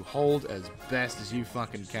is to hold as best as you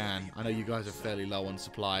fucking can. I know you guys are fairly low on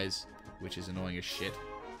supplies, which is annoying as shit.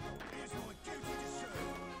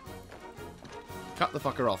 Cut the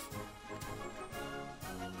fucker off.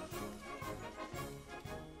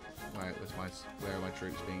 Right, where are my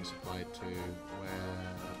troops being supplied to?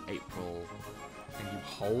 Where? April. Can you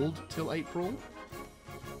hold till April?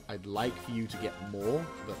 I'd like for you to get more,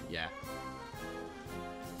 but yeah.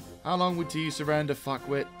 How long would you surrender,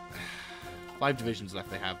 fuckwit? 5 divisions left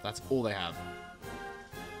they have. That's all they have.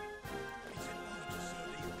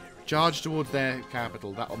 Charge towards their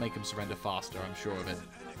capital. That will make them surrender faster, I'm sure of it.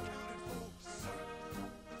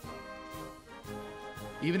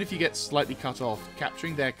 Even if you get slightly cut off,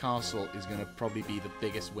 capturing their castle is going to probably be the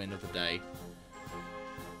biggest win of the day.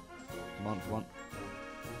 Come on, come on.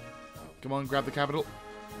 Come on, grab the capital.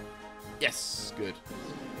 Yes, good.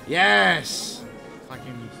 Yes!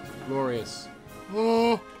 Fucking glorious.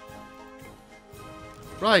 Oh!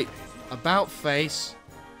 Right, about face.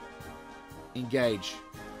 Engage.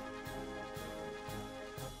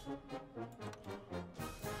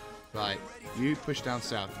 Right, you push down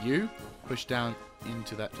south. You push down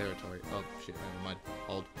into that territory. Oh, shit, never mind.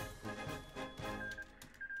 Hold.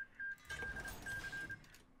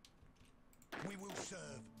 We will serve.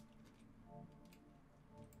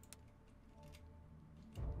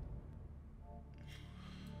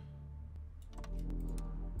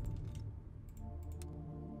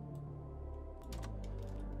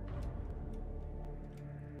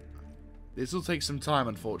 This will take some time,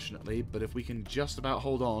 unfortunately, but if we can just about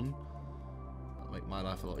hold on, that'll make my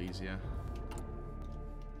life a lot easier.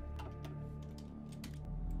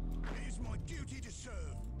 It is my duty to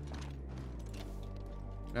serve.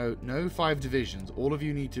 No, no 5 divisions. All of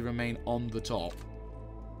you need to remain on the top.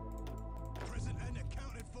 Present and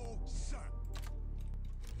accounted for, sir.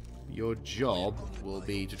 Your job will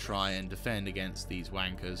be to try and defend against these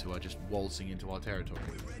wankers who are just waltzing into our territory.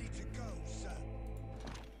 We're ready to go, sir.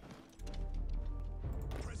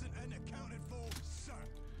 Present and accounted for, sir.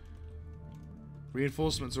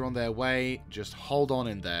 Reinforcements are on their way. Just hold on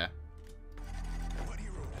in there. What are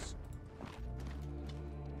your orders?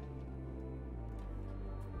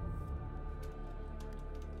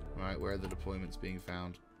 Right, where are the deployments being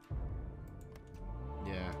found?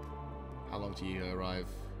 Yeah. How long do you arrive?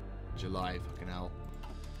 July, fucking hell.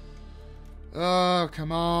 Oh,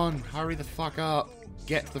 come on. Hurry the fuck up.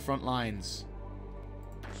 Get to the front lines.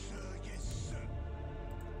 Sir, yes, sir.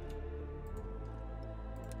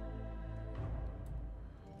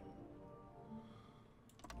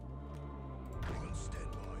 On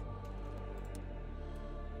standby.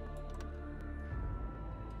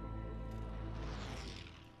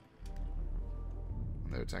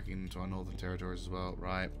 And they're attacking into our northern territories as well.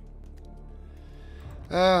 Right.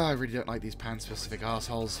 I really don't like these pan-specific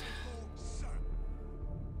assholes. Sir.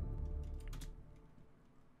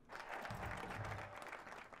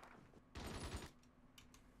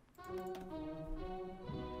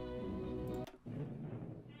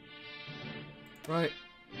 Right.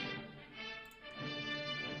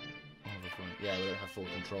 Yeah, we don't have full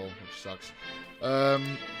control, which sucks.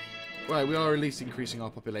 Right, we are at least increasing our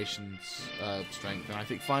population's strength, and I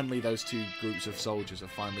think finally those 2 groups of soldiers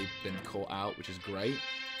have finally been caught out, which is great,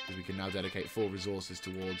 because we can now dedicate full resources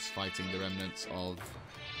towards fighting the remnants of...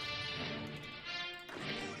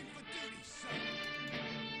 Reporting for duty, sir.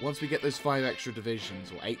 Once we get those 5 extra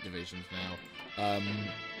divisions, or 8 divisions now,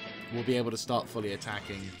 we'll be able to start fully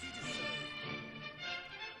attacking.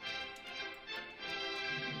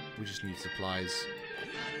 We just need supplies.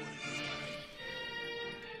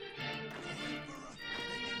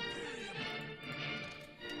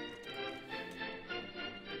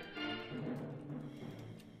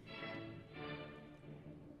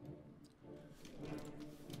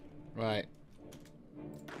 Right.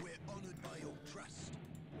 We're honored by your trust.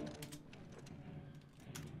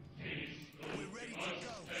 We're ready to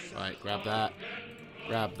go. Right, grab that.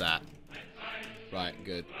 Grab that. Right,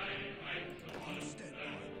 good. On standby.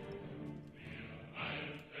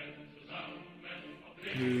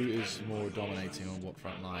 Who is more dominating on what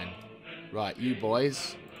front line? Right, you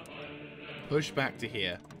boys. Push back to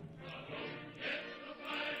here.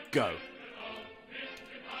 Go.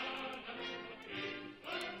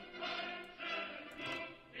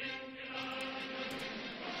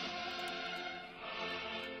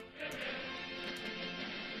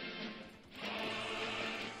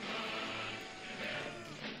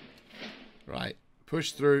 Right.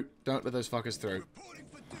 Push through. Don't let those fuckers through. Reporting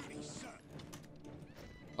for duty, sir.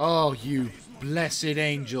 Oh, you blessed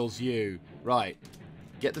angels, you. Right.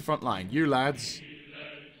 Get the front line. You lads.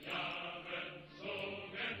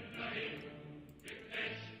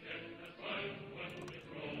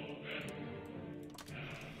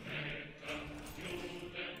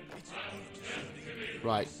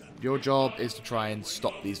 Right. Your job is to try and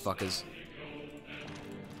stop these fuckers.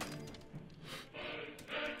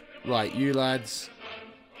 Right, you lads.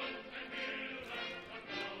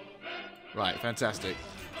 Right, fantastic.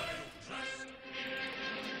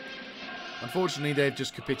 Unfortunately, they've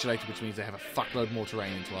just capitulated, which means they have a fuckload more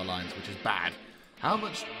terrain into our lines, which is bad. How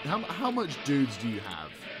much dudes do you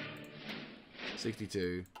have?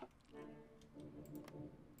 62.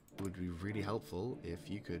 It would be really helpful if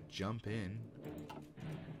you could jump in.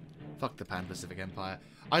 Fuck the Pan-Pacific Empire.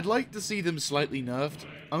 I'd like to see them slightly nerfed,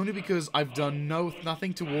 only because I've done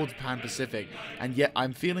nothing towards Pan-Pacific, and yet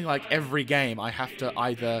I'm feeling like every game I have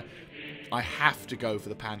to go for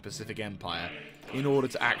the Pan-Pacific Empire in order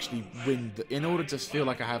to actually win, in order to feel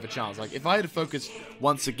like I have a chance. Like, if I had focused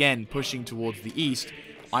once again pushing towards the east,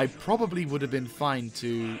 I probably would have been fine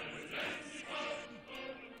to...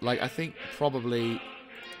 Like, I think probably...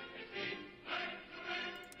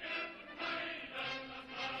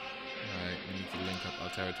 Alright, we need to link up our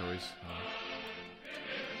territories.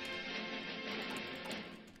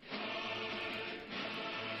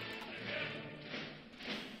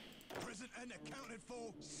 Present and accounted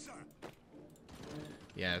for, sir.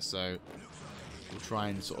 Yeah, so we'll try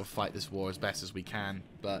and sort of fight this war as best as we can.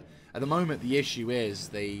 But at the moment, the issue is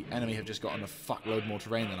the enemy have just gotten a fuckload more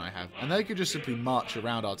terrain than I have. And they could just simply march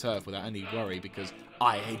around our turf without any worry because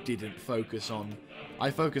I didn't focus on I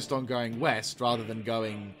focused on going west rather than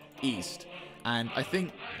going east. And I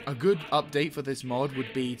think a good update for this mod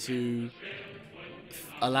would be to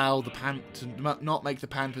allow the not make the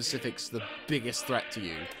Pan-Pacifics the biggest threat to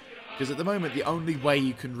you. Because at the moment, the only way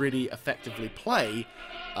you can really effectively play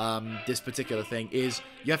this particular thing is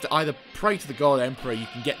you have to either pray to the God Emperor you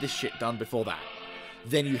can get this shit done before that.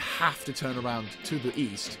 Then you have to turn around to the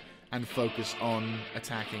east and focus on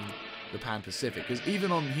attacking the Pan-Pacific. Because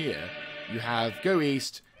even on here, you have go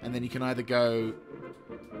east, and then you can either go...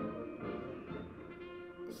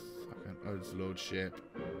 Fucking Odes Lordship.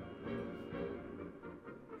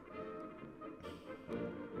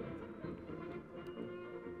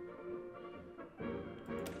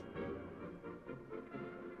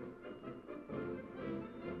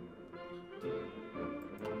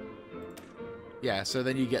 Yeah, so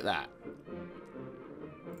then you get that.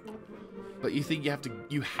 But you think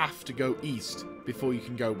you have to go east before you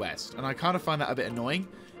can go west. And I kind of find that a bit annoying,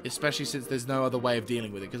 especially since there's no other way of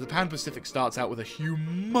dealing with it. Because the Pan-Pacific starts out with a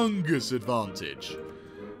humongous advantage.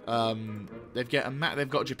 They've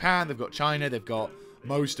got Japan, they've got China, they've got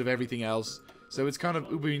most of everything else. So it's kind of,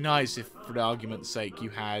 it would be nice if, for the argument's sake, you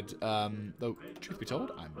had, though, truth be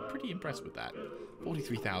told, I'm pretty impressed with that.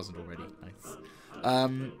 43,000 already, nice.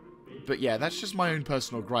 But yeah, that's just my own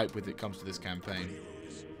personal gripe when it comes to this campaign.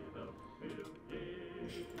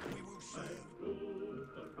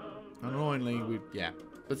 Annoyingly, yeah.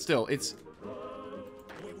 But still, it's...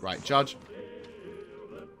 Right, Judge.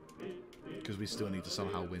 Because we still need to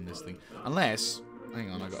somehow win this thing. Unless... Hang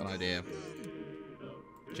on, I got an idea.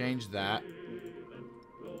 Change that.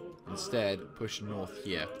 Instead, push north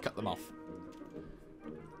here. Cut them off.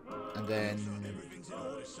 And then...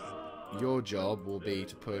 Your job will be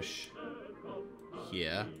to push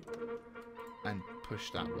here. And push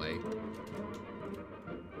that way.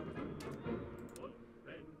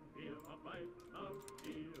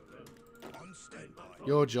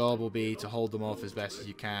 Your job will be to hold them off as best as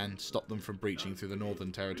you can, stop them from breaching through the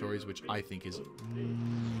northern territories, which I think is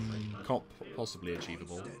possibly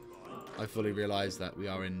achievable. I fully realise that we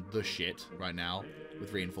are in the shit right now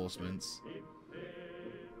with reinforcements.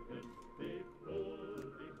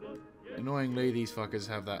 Annoyingly, these fuckers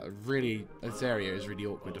have that really... This area is really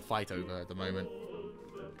awkward to fight over at the moment.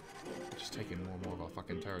 Just taking more and more of our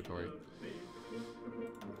fucking territory.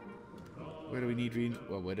 Where do we need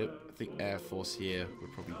well, I think Air Force here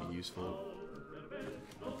would probably be useful.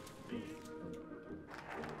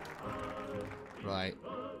 Right.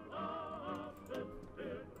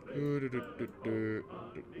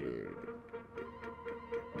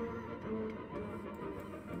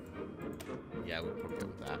 Yeah, we'll probably go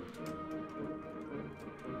with that.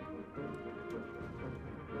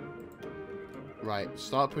 Right,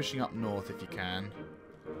 start pushing up north if you can.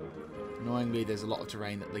 Annoyingly, there's a lot of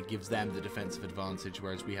terrain that gives them the defensive advantage,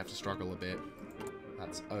 whereas we have to struggle a bit.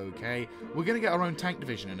 That's okay. We're going to get our own tank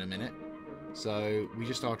division in a minute, so we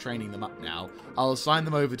just are training them up now. I'll assign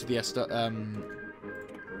them over to the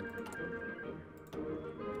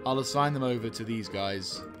I'll assign them over to these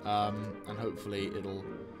guys, and hopefully it'll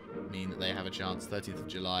mean that they have a chance. 30th of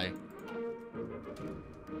July.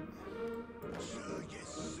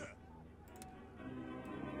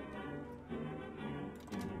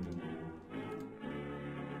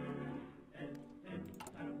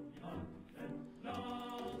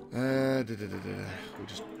 We'll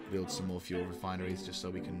just build some more fuel refineries just so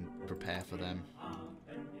we can prepare for them.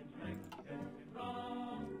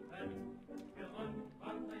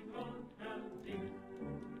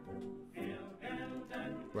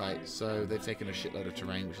 Right, so they've taken a shitload of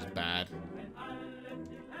terrain, which is bad.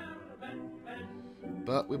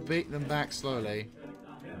 But we're beating them back slowly.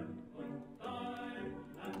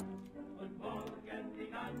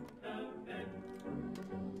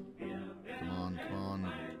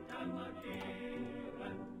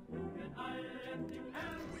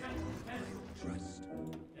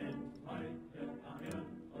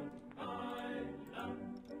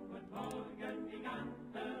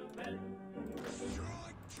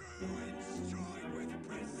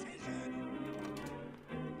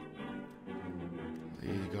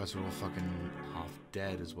 You guys are all fucking half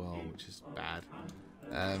dead as well, which is bad.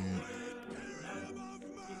 At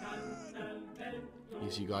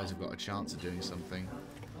least you guys have got a chance of doing something.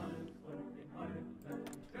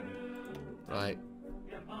 Right.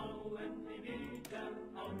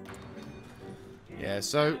 Yeah,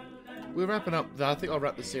 so we're wrapping up. I think I'll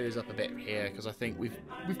wrap the series up a bit here because I think we've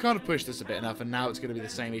kind of pushed this a bit enough, and now it's going to be the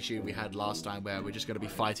same issue we had last time, where we're just going to be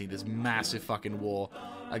fighting this massive fucking war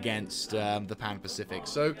against the Pan-Pacific.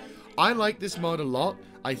 So I like this mod a lot.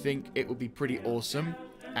 I think it would be pretty awesome.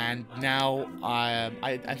 And now I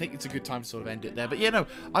think it's a good time to sort of end it there. But yeah, no,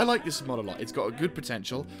 I like this mod a lot. It's got a good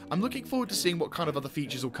potential. I'm looking forward to seeing what kind of other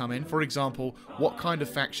features will come in. For example, what kind of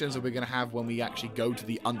factions are we going to have when we actually go to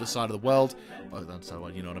the underside of the world? Well, the underside,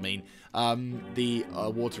 well, you know what I mean. The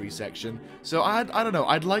watery section. So I don't know.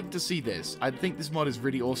 I'd like to see this. I think this mod is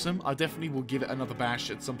really awesome. I definitely will give it another bash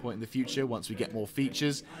at some point in the future once we get more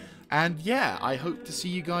features. And yeah, I hope to see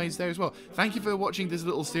you guys there as well. Thank you for watching this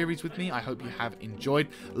little series with me. I hope you have enjoyed.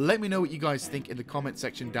 Let me know what you guys think in the comment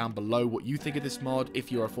section down below, what you think of this mod,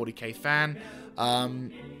 if you're a 40k fan.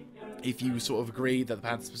 If you sort of agree that the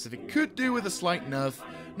Panther Specific could do with a slight nerf.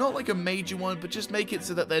 Not like a major one, but just make it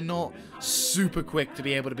so that they're not super quick to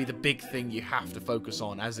be able to be the big thing you have to focus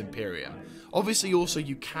on as Imperium. Obviously, also,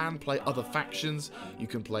 you can play other factions. You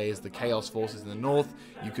can play as the Chaos Forces in the north.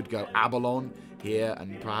 You could go Abalon here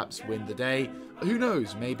and perhaps win the day. Who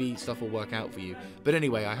knows? Maybe stuff will work out for you. But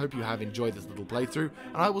anyway, I hope you have enjoyed this little playthrough,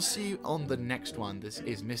 and I will see you on the next one. This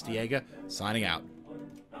is Mr. Jaeger, signing out.